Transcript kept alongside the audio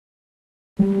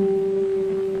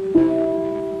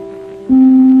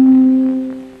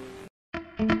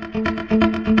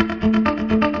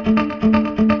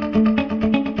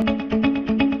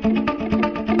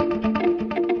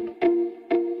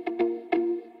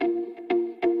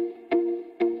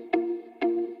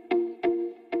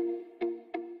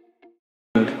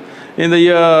In the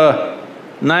year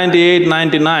 98,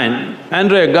 99,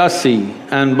 Andre Agassi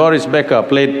and Boris Becker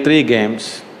played 3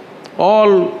 games.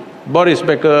 All Boris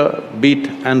Becker beat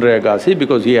Andre Agassi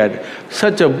because he had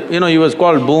such a… he was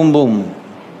called Boom Boom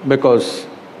because…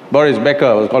 Boris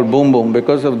Becker was called Boom Boom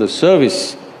because of the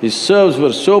service. His serves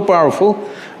were so powerful,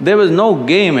 there was no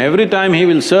game. Every time he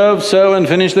will serve and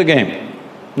finish the game.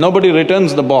 Nobody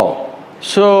returns the ball.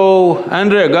 So,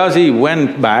 Andre Agassi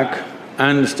went back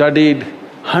and studied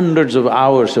hundreds of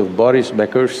hours of Boris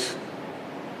Becker's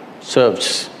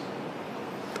serves.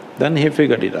 Then he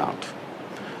figured it out.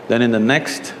 Then in the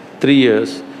next 3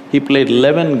 years, he played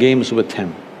 11 games with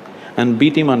him and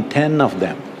beat him on 10 of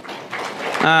them.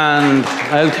 And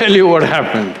I'll tell you what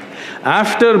happened.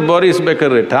 After Boris Becker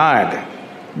retired,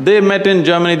 they met in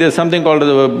Germany. There's something called the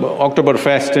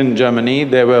Oktoberfest in Germany.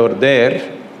 They were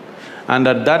there, and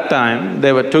at that time,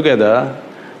 they were together,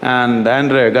 and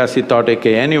Andre Agassi thought,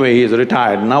 okay, anyway, he's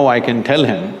retired, now I can tell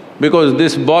him, because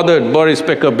this bothered Boris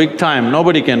Becker big time.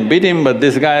 Nobody can beat him, but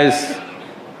this guy's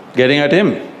getting at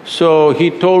him. So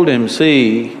he told him,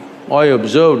 see, I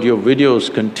observed your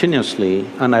videos continuously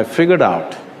and I figured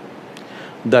out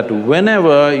that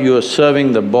whenever you're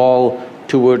serving the ball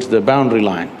towards the boundary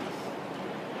line,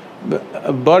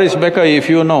 Boris Becker, if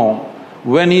you know,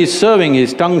 when he's serving,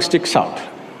 his tongue sticks out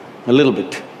a little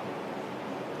bit.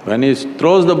 When he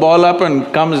throws the ball up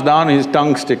and comes down, his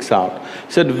tongue sticks out.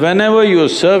 He said, whenever you're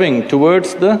serving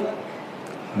towards the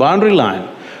boundary line,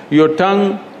 your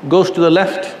tongue goes to the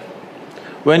left.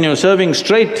 When you're serving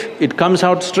straight, it comes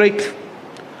out straight.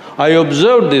 I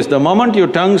observed this, the moment your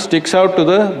tongue sticks out to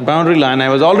the boundary line, I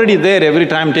was already there every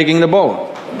time taking the ball.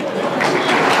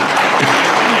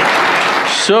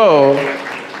 So,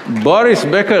 Boris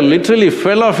Becker literally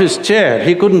fell off his chair,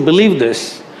 he couldn't believe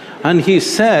this. And he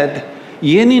said,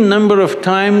 any number of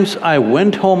times I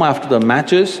went home after the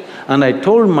matches and I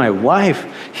told my wife,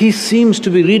 he seems to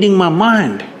be reading my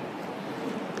mind.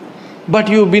 But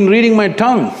you've been reading my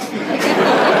tongue.